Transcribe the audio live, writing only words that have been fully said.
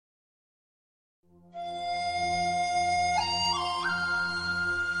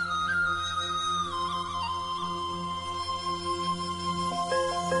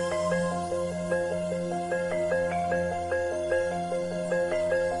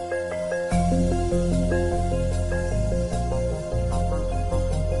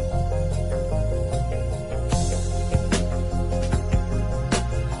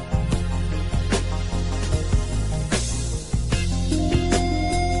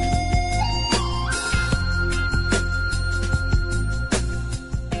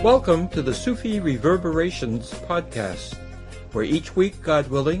Welcome to the Sufi Reverberations podcast, where each week, God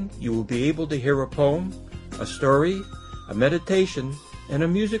willing, you will be able to hear a poem, a story, a meditation, and a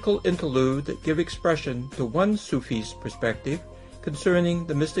musical interlude that give expression to one Sufi's perspective concerning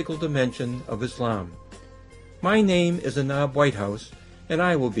the mystical dimension of Islam. My name is Anab Whitehouse, and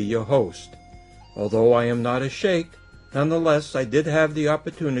I will be your host. Although I am not a sheikh, nonetheless I did have the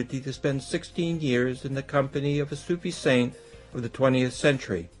opportunity to spend 16 years in the company of a Sufi saint of the 20th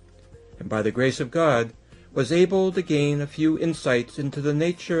century, and by the grace of God was able to gain a few insights into the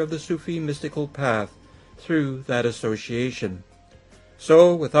nature of the Sufi mystical path through that association.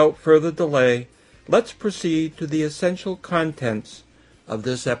 So, without further delay, let's proceed to the essential contents of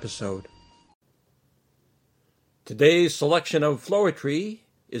this episode. Today's selection of poetry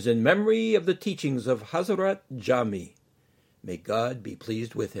is in memory of the teachings of Hazrat Jami. May God be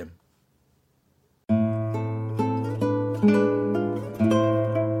pleased with him.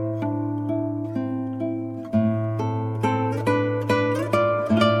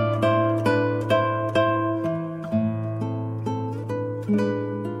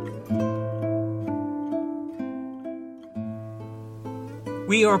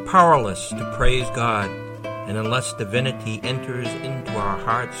 We are powerless to praise God, and unless divinity enters into our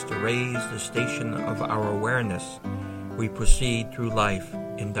hearts to raise the station of our awareness, we proceed through life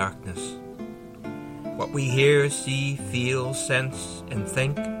in darkness. What we hear, see, feel, sense, and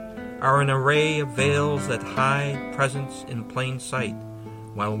think are an array of veils that hide presence in plain sight,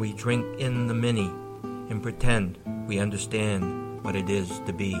 while we drink in the many and pretend we understand what it is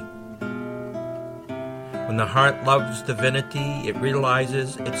to be. When the heart loves divinity, it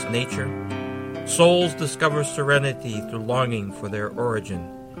realizes its nature. Souls discover serenity through longing for their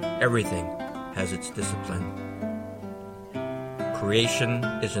origin. Everything has its discipline. Creation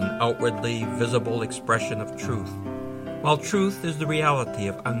is an outwardly visible expression of truth, while truth is the reality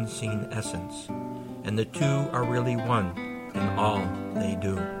of unseen essence, and the two are really one in all they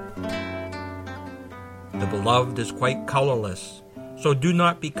do. The beloved is quite colorless, so do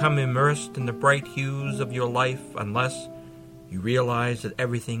not become immersed in the bright hues of your life unless you realize that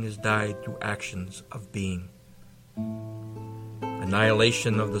everything is dyed through actions of being.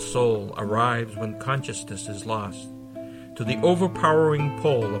 Annihilation of the soul arrives when consciousness is lost to the overpowering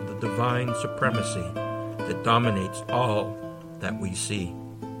pull of the divine supremacy that dominates all that we see.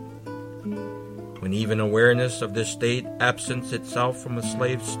 When even awareness of this state absents itself from a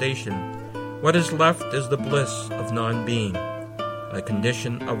slave station, what is left is the bliss of non-being, a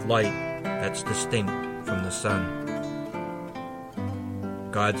condition of light that's distinct from the sun.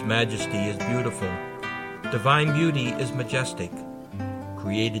 God's majesty is beautiful. Divine beauty is majestic.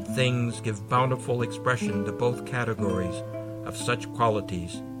 Created things give bountiful expression to both categories of such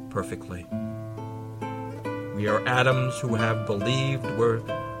qualities perfectly. We are atoms who have believed we've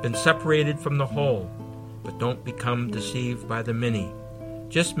been separated from the whole, but don't become deceived by the many.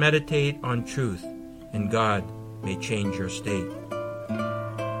 Just meditate on truth, and God may change your state.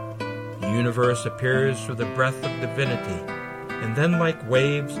 The universe appears through the breath of divinity, and then like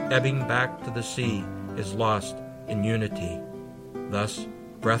waves ebbing back to the sea is lost in unity. Thus,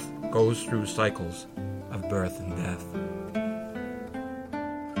 breath goes through cycles of birth and death.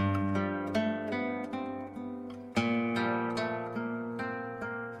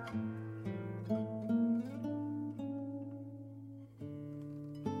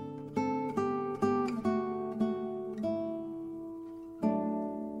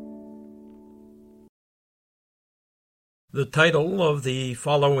 The title of the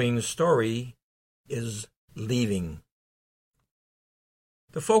following story is Leaving.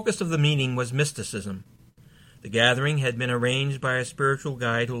 The focus of the meeting was mysticism. The gathering had been arranged by a spiritual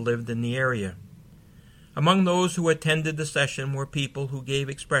guide who lived in the area. Among those who attended the session were people who gave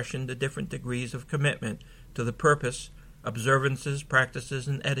expression to different degrees of commitment to the purpose, observances, practices,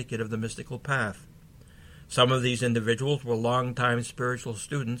 and etiquette of the mystical path. Some of these individuals were long-time spiritual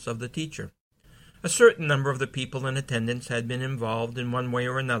students of the teacher. A certain number of the people in attendance had been involved in one way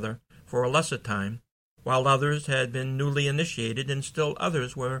or another for a lesser time, while others had been newly initiated, and still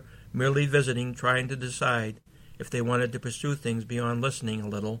others were merely visiting, trying to decide if they wanted to pursue things beyond listening a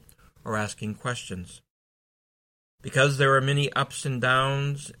little or asking questions. Because there are many ups and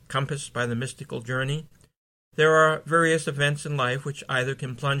downs compassed by the mystical journey, there are various events in life which either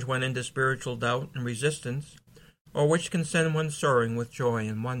can plunge one into spiritual doubt and resistance, or which can send one soaring with joy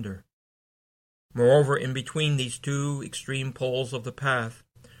and wonder. Moreover, in between these two extreme poles of the path,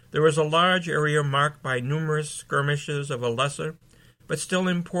 there is a large area marked by numerous skirmishes of a lesser, but still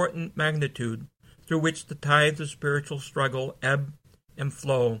important magnitude, through which the tides of spiritual struggle ebb and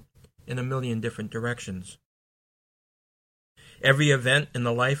flow in a million different directions. Every event in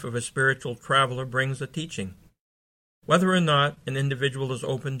the life of a spiritual traveler brings a teaching. Whether or not an individual is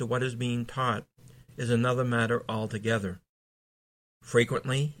open to what is being taught is another matter altogether.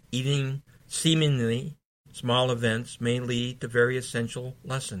 Frequently, even seemingly small events may lead to very essential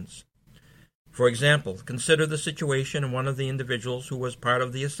lessons. For example, consider the situation of one of the individuals who was part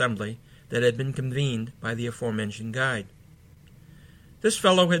of the assembly that had been convened by the aforementioned guide. This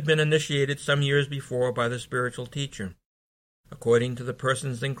fellow had been initiated some years before by the spiritual teacher. According to the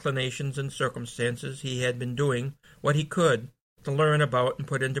person's inclinations and circumstances, he had been doing what he could to learn about and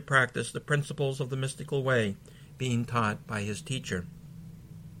put into practice the principles of the mystical way being taught by his teacher.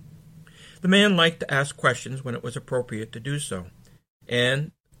 The man liked to ask questions when it was appropriate to do so,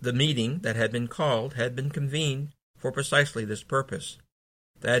 and the meeting that had been called had been convened for precisely this purpose.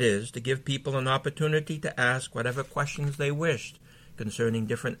 That is, to give people an opportunity to ask whatever questions they wished concerning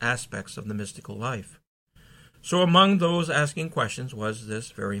different aspects of the mystical life. So among those asking questions was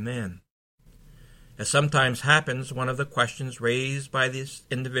this very man. As sometimes happens, one of the questions raised by this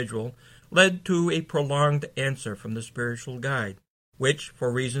individual led to a prolonged answer from the spiritual guide, which,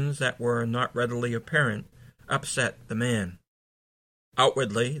 for reasons that were not readily apparent, upset the man.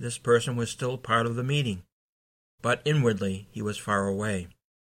 Outwardly, this person was still part of the meeting, but inwardly he was far away.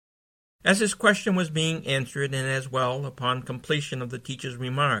 As his question was being answered, and as well upon completion of the teacher's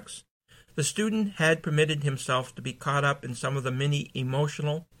remarks, the student had permitted himself to be caught up in some of the many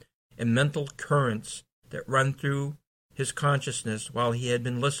emotional and mental currents that run through his consciousness while he had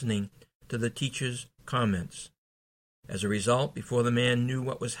been listening to the teacher's comments. As a result, before the man knew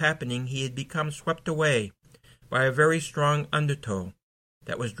what was happening, he had become swept away by a very strong undertow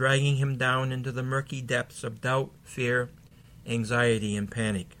that was dragging him down into the murky depths of doubt, fear, anxiety, and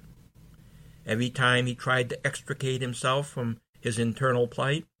panic. Every time he tried to extricate himself from his internal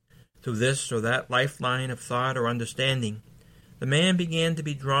plight, through this or that lifeline of thought or understanding, the man began to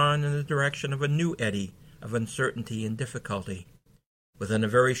be drawn in the direction of a new eddy of uncertainty and difficulty. Within a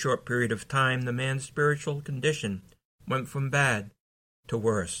very short period of time, the man's spiritual condition went from bad to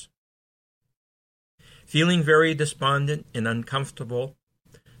worse. Feeling very despondent and uncomfortable,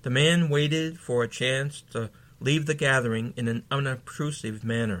 the man waited for a chance to leave the gathering in an unobtrusive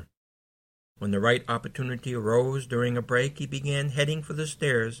manner. When the right opportunity arose during a break, he began heading for the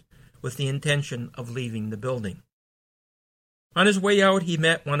stairs with the intention of leaving the building. On his way out, he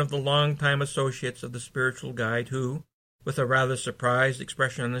met one of the long-time associates of the spiritual guide who, with a rather surprised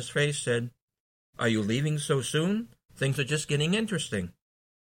expression on his face, said, "Are you leaving so soon? Things are just getting interesting."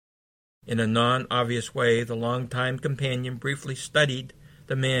 In a non-obvious way, the long-time companion briefly studied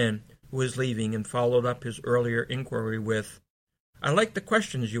the man who was leaving and followed up his earlier inquiry with, "I like the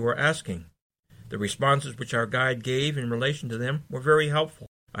questions you were asking. The responses which our guide gave in relation to them were very helpful,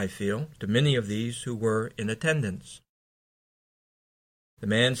 I feel, to many of these who were in attendance." The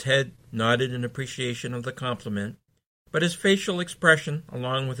man's head nodded in appreciation of the compliment, but his facial expression,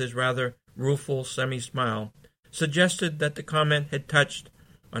 along with his rather rueful semi-smile, suggested that the comment had touched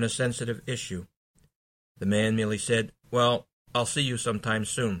on a sensitive issue. The man merely said, "Well, I'll see you sometime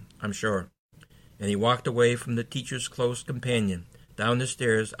soon, I'm sure," and he walked away from the teacher's close companion, down the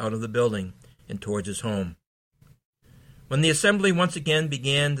stairs out of the building, and towards his home. When the assembly once again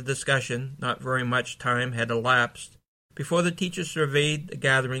began the discussion, not very much time had elapsed before the teacher surveyed the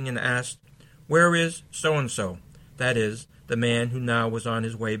gathering and asked, "Where is so-and-so?" That is, the man who now was on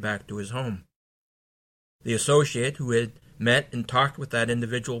his way back to his home. The associate, who had met and talked with that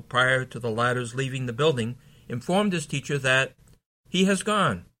individual prior to the latter's leaving the building, informed his teacher that he has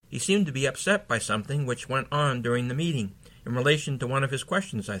gone. He seemed to be upset by something which went on during the meeting, in relation to one of his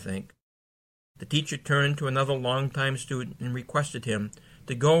questions, I think. The teacher turned to another long-time student and requested him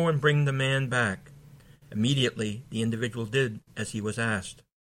to go and bring the man back. Immediately, the individual did as he was asked.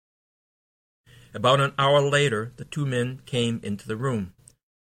 About an hour later, the two men came into the room.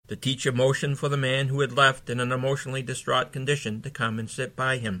 The teacher motioned for the man who had left in an emotionally distraught condition to come and sit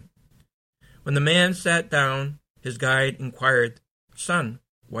by him. When the man sat down, his guide inquired, "Son,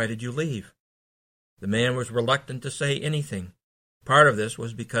 why did you leave?" The man was reluctant to say anything. Part of this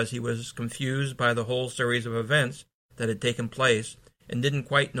was because he was confused by the whole series of events that had taken place and didn't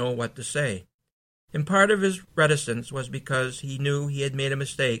quite know what to say. And part of his reticence was because he knew he had made a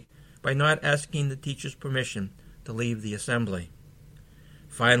mistake by not asking the teacher's permission to leave the assembly.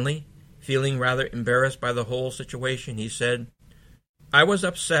 Finally, feeling rather embarrassed by the whole situation, he said, I was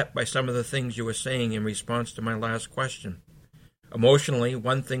upset by some of the things you were saying in response to my last question. Emotionally,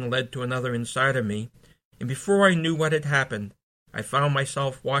 one thing led to another inside of me, and before I knew what had happened, I found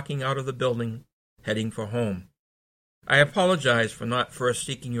myself walking out of the building, heading for home. I apologize for not first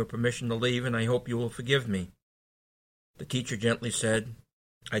seeking your permission to leave, and I hope you will forgive me. The teacher gently said,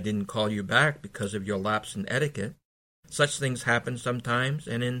 I didn't call you back because of your lapse in etiquette. Such things happen sometimes,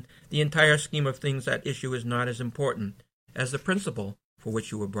 and in the entire scheme of things that issue is not as important as the principle for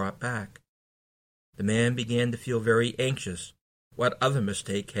which you were brought back. The man began to feel very anxious. What other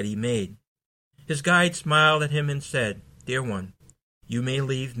mistake had he made? His guide smiled at him and said, Dear one, you may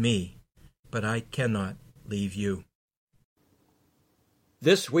leave me, but I cannot leave you.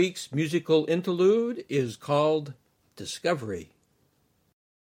 This week's musical interlude is called Discovery.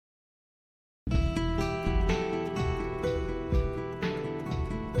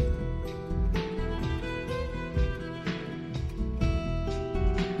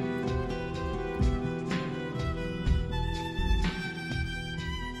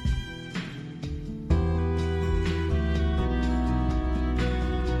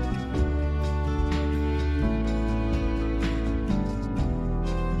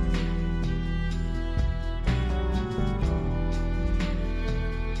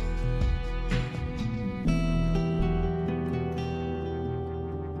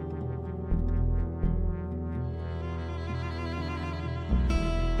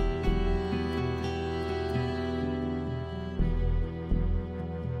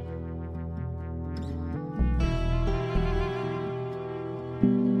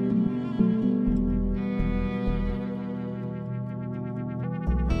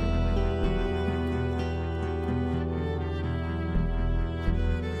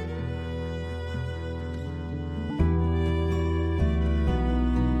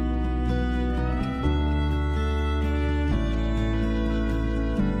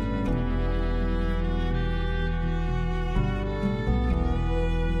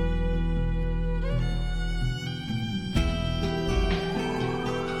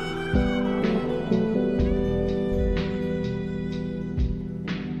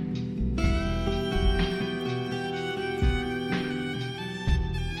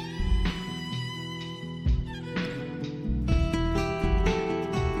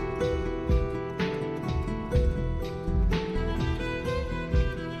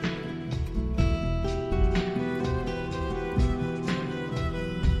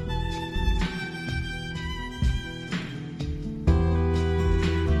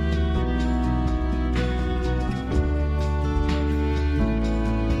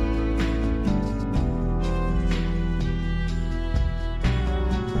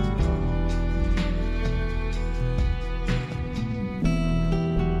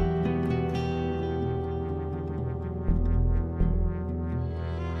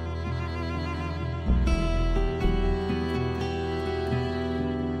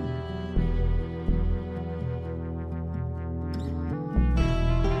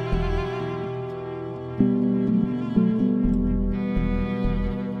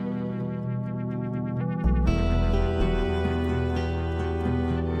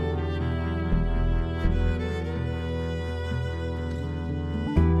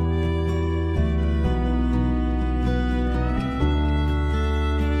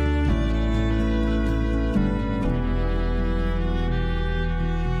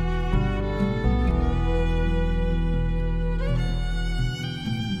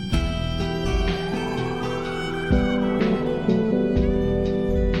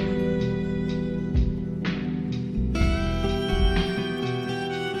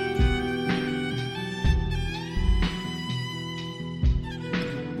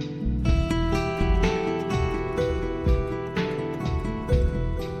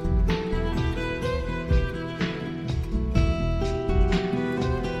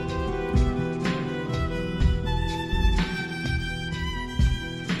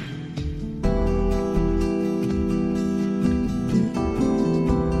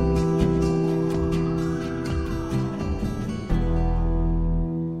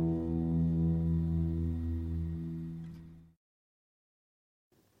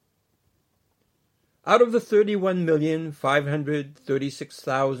 Out of the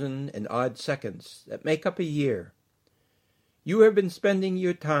 31,536,000 and odd seconds that make up a year, you have been spending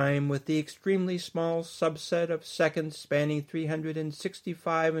your time with the extremely small subset of seconds spanning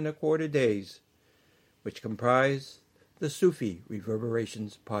 365 and a quarter days, which comprise the Sufi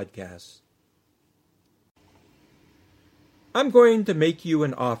Reverberations podcast. I'm going to make you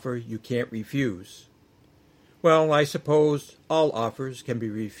an offer you can't refuse. Well, I suppose all offers can be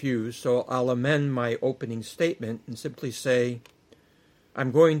refused, so I'll amend my opening statement and simply say,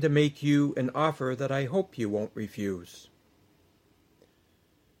 I'm going to make you an offer that I hope you won't refuse.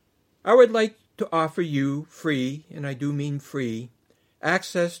 I would like to offer you free, and I do mean free,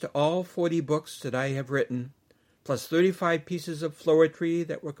 access to all 40 books that I have written, plus 35 pieces of floristry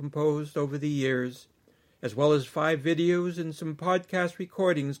that were composed over the years, as well as 5 videos and some podcast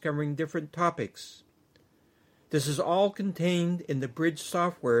recordings covering different topics. This is all contained in the Bridge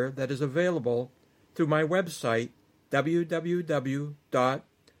software that is available through my website,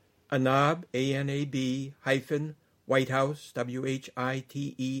 www.anab-whitehouse,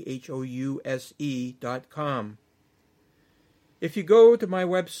 WHITEHOUSE.com. If you go to my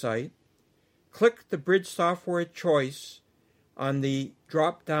website, click the Bridge software choice on the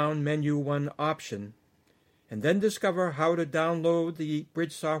drop-down menu 1 option, and then discover how to download the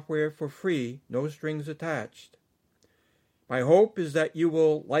Bridge software for free, no strings attached. My hope is that you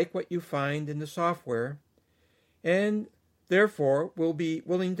will like what you find in the software, and therefore will be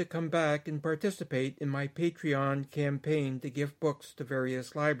willing to come back and participate in my Patreon campaign to give books to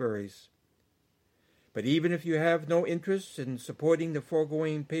various libraries. But even if you have no interest in supporting the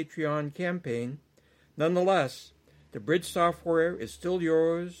foregoing Patreon campaign, nonetheless, the Bridge software is still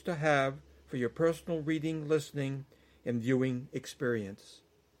yours to have for your personal reading, listening, and viewing experience.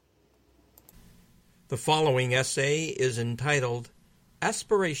 The following essay is entitled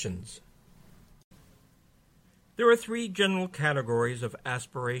Aspirations. There are 3 general categories of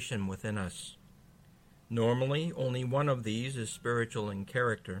aspiration within us. Normally, only one of these is spiritual in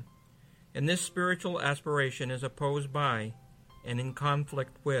character, and this spiritual aspiration is opposed by, and in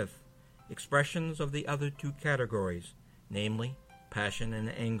conflict with, expressions of the other 2 categories, namely, passion and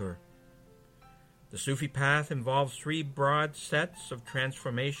anger. The Sufi path involves 3 broad sets of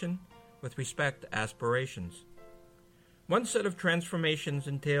transformation with respect to aspirations. One set of transformations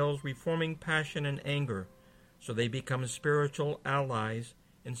entails reforming passion and anger so they become spiritual allies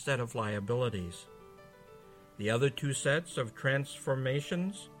instead of liabilities. The other 2 sets of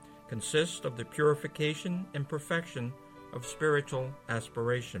transformations consist of the purification and perfection of spiritual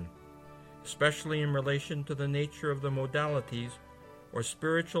aspiration, especially in relation to the nature of the modalities or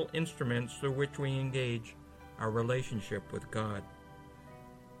spiritual instruments through which we engage our relationship with God.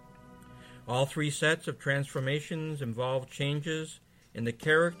 All 3 sets of transformations involve changes in the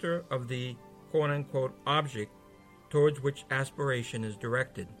character of the quote-unquote object towards which aspiration is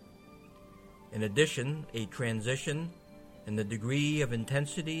directed. In addition, a transition in the degree of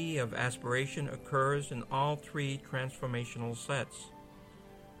intensity of aspiration occurs in all 3 transformational sets.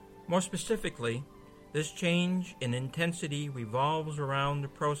 More specifically, this change in intensity revolves around the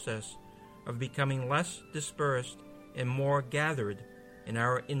process of becoming less dispersed and more gathered in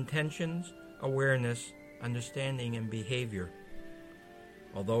our intentions, awareness, understanding, and behavior.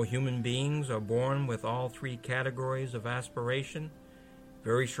 Although human beings are born with all 3 categories of aspiration,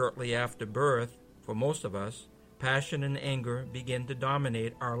 very shortly after birth, for most of us, passion and anger begin to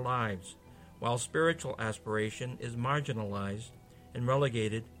dominate our lives, while spiritual aspiration is marginalized and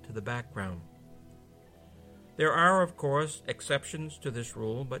relegated to the background. There are, of course, exceptions to this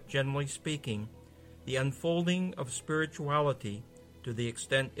rule, but generally speaking, the unfolding of spirituality, to the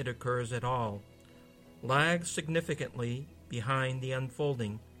extent it occurs at all, lags significantly behind the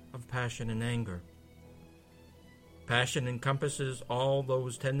unfolding of passion and anger. Passion encompasses all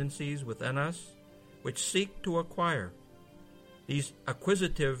those tendencies within us which seek to acquire. These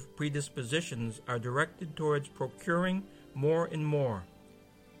acquisitive predispositions are directed towards procuring more and more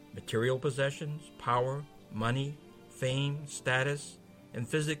material possessions, power, money, fame, status, and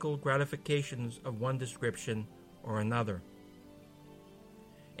physical gratifications of one description or another.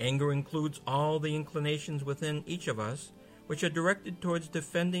 Anger includes all the inclinations within each of us which are directed towards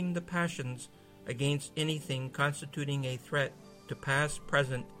defending the passions against anything constituting a threat to past,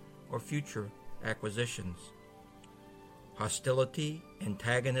 present, or future acquisitions. Hostility,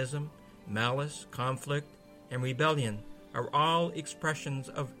 antagonism, malice, conflict, and rebellion are all expressions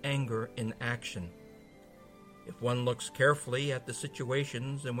of anger in action. If one looks carefully at the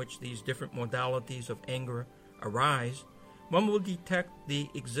situations in which these different modalities of anger arise, one will detect the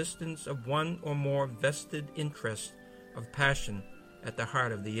existence of one or more vested interests of passion at the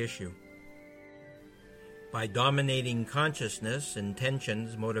heart of the issue. By dominating consciousness,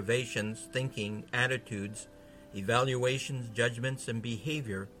 intentions, motivations, thinking, attitudes, evaluations, judgments, and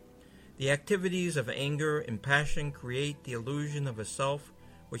behavior, the activities of anger and passion create the illusion of a self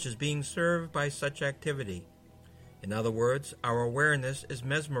which is being served by such activity. In other words, our awareness is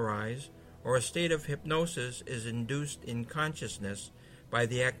mesmerized, or a state of hypnosis is induced in consciousness by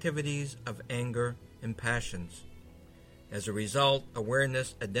the activities of anger and passions. As a result,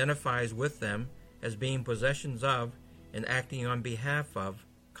 awareness identifies with them as being possessions of and acting on behalf of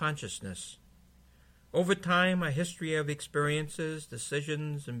consciousness. Over time, a history of experiences,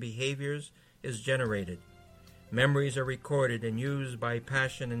 decisions, and behaviors is generated. Memories are recorded and used by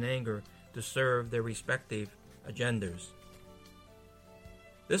passion and anger to serve their respective agendas.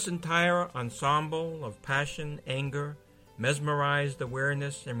 This entire ensemble of passion, anger, mesmerized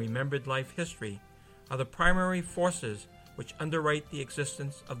awareness, and remembered life history are the primary forces which underwrite the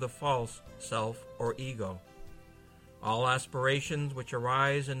existence of the false self or ego. All aspirations which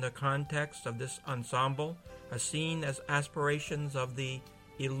arise in the context of this ensemble are seen as aspirations of the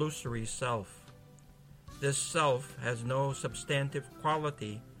illusory self. This self has no substantive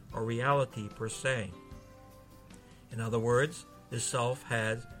quality or reality per se. In other words, this self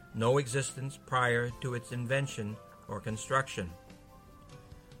has no existence prior to its invention or construction.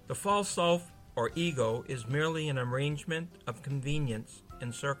 The false self or ego is merely an arrangement of convenience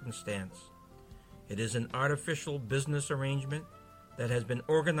and circumstance. It is an artificial business arrangement that has been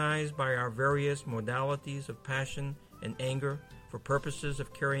organized by our various modalities of passion and anger for purposes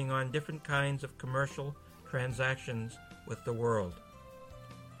of carrying on different kinds of commercial transactions with the world.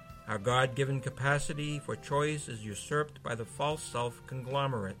 Our God-given capacity for choice is usurped by the false self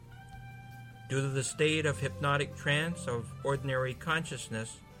conglomerate. Due to the state of hypnotic trance of ordinary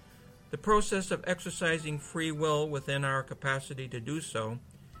consciousness, the process of exercising free will within our capacity to do so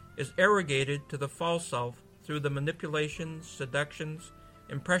is arrogated to the false self through the manipulations, seductions,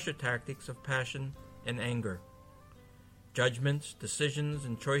 and pressure tactics of passion and anger. Judgments, decisions,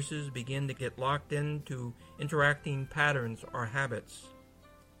 and choices begin to get locked into interacting patterns or habits.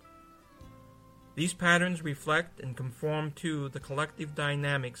 These patterns reflect and conform to the collective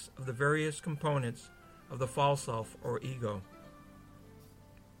dynamics of the various components of the false self or ego.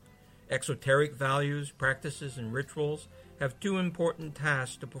 Exoteric values, practices, and rituals have two important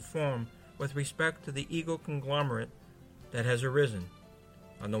tasks to perform with respect to the ego conglomerate that has arisen.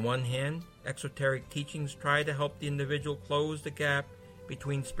 On the one hand, exoteric teachings try to help the individual close the gap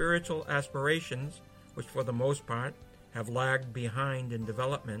between spiritual aspirations, which for the most part have lagged behind in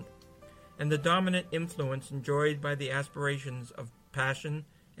development, and the dominant influence enjoyed by the aspirations of passion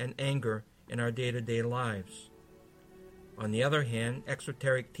and anger in our day-to-day lives. On the other hand,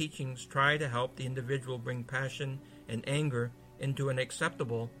 exoteric teachings try to help the individual bring passion and anger into an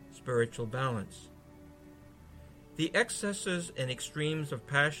acceptable spiritual balance. The excesses and extremes of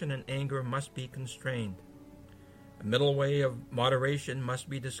passion and anger must be constrained. A middle way of moderation must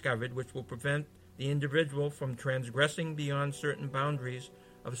be discovered which will prevent the individual from transgressing beyond certain boundaries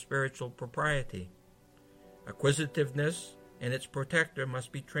of spiritual propriety. Acquisitiveness and its protector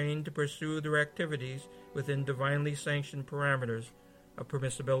must be trained to pursue their activities within divinely sanctioned parameters of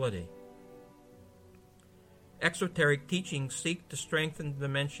permissibility. Exoteric teachings seek to strengthen the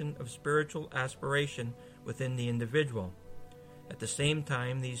dimension of spiritual aspiration within the individual. At the same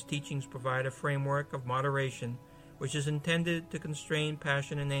time, these teachings provide a framework of moderation which is intended to constrain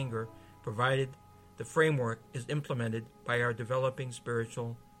passion and anger, provided the framework is implemented by our developing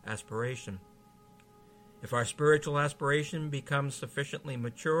spiritual aspiration. If our spiritual aspiration becomes sufficiently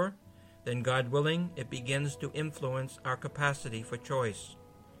mature, then God willing, it begins to influence our capacity for choice.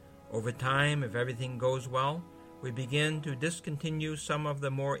 Over time, if everything goes well, we begin to discontinue some of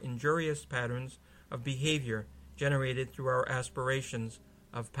the more injurious patterns of behavior generated through our aspirations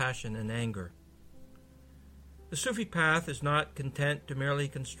of passion and anger. The Sufi path is not content to merely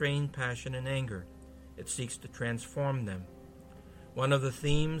constrain passion and anger. It seeks to transform them. One of the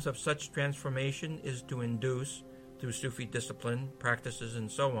themes of such transformation is to induce, through Sufi discipline, practices,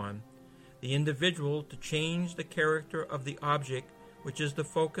 and so on, the individual to change the character of the object which is the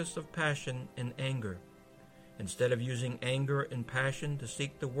focus of passion and anger. Instead of using anger and passion to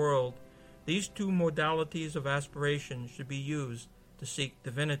seek the world, these two modalities of aspiration should be used to seek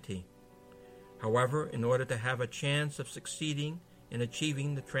divinity. However, in order to have a chance of succeeding in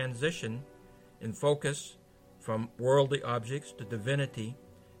achieving the transition in focus from worldly objects to divinity,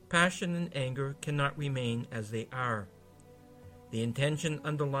 passion and anger cannot remain as they are. The intention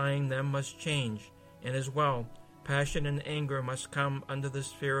underlying them must change, and as well, passion and anger must come under the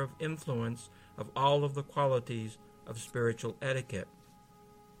sphere of influence of all of the qualities of spiritual etiquette.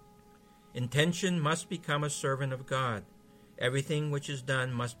 Intention must become a servant of God. Everything which is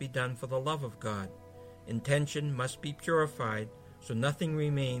done must be done for the love of God. Intention must be purified, so nothing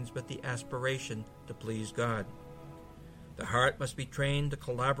remains but the aspiration to please God. The heart must be trained to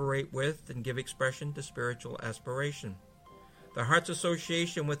collaborate with and give expression to spiritual aspiration. The heart's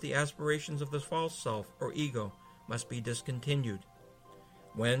association with the aspirations of the false self or ego must be discontinued.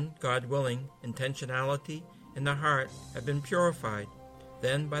 When, God willing, intentionality and the heart have been purified,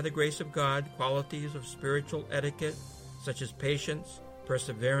 then by the grace of God, qualities of spiritual etiquette, such as patience,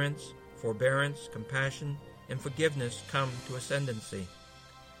 perseverance, forbearance, compassion, and forgiveness, come to ascendancy.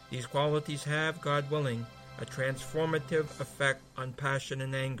 These qualities have, God willing, a transformative effect on passion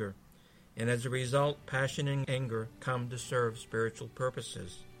and anger, and as a result, passion and anger come to serve spiritual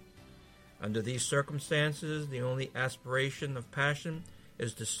purposes. Under these circumstances, the only aspiration of passion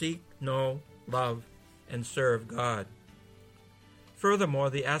is to seek, know, love, and serve God. Furthermore,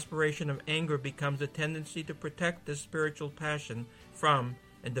 the aspiration of anger becomes a tendency to protect this spiritual passion from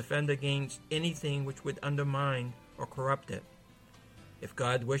and defend against anything which would undermine or corrupt it. If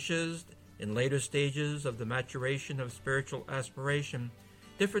God wishes, in later stages of the maturation of spiritual aspiration,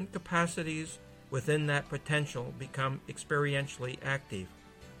 different capacities within that potential become experientially active.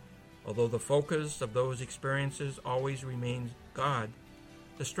 Although the focus of those experiences always remains God,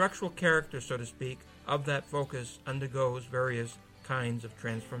 the structural character, so to speak, of that focus undergoes various kinds of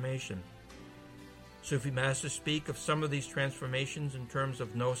transformation. Sufi masters speak of some of these transformations in terms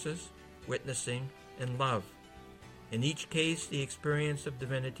of gnosis, witnessing, and love. In each case, the experience of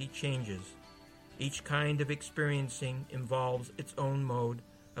divinity changes. Each kind of experiencing involves its own mode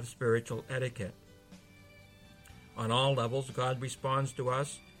of spiritual etiquette. On all levels, God responds to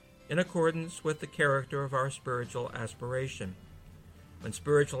us in accordance with the character of our spiritual aspiration. When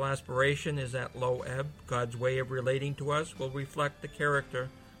spiritual aspiration is at low ebb, God's way of relating to us will reflect the character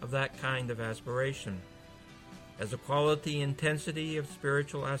of that kind of aspiration. As the quality and intensity of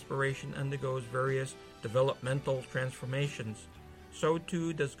spiritual aspiration undergoes various developmental transformations, so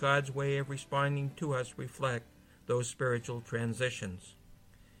too does God's way of responding to us reflect those spiritual transitions.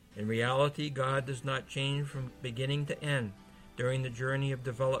 In reality, God does not change from beginning to end during the journey of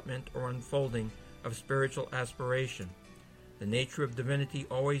development or unfolding of spiritual aspiration. The nature of divinity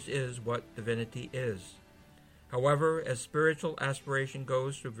always is what divinity is. However, as spiritual aspiration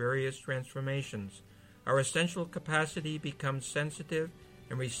goes through various transformations, our essential capacity becomes sensitive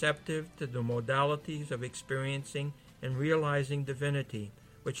and receptive to the modalities of experiencing and realizing divinity,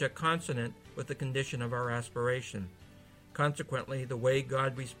 which are consonant with the condition of our aspiration. Consequently, the way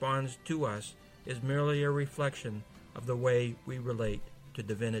God responds to us is merely a reflection of the way we relate to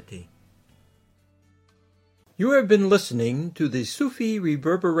divinity. You have been listening to the Sufi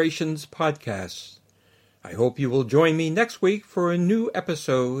Reverberations podcast. I hope you will join me next week for a new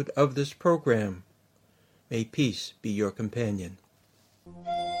episode of this program. May peace be your companion.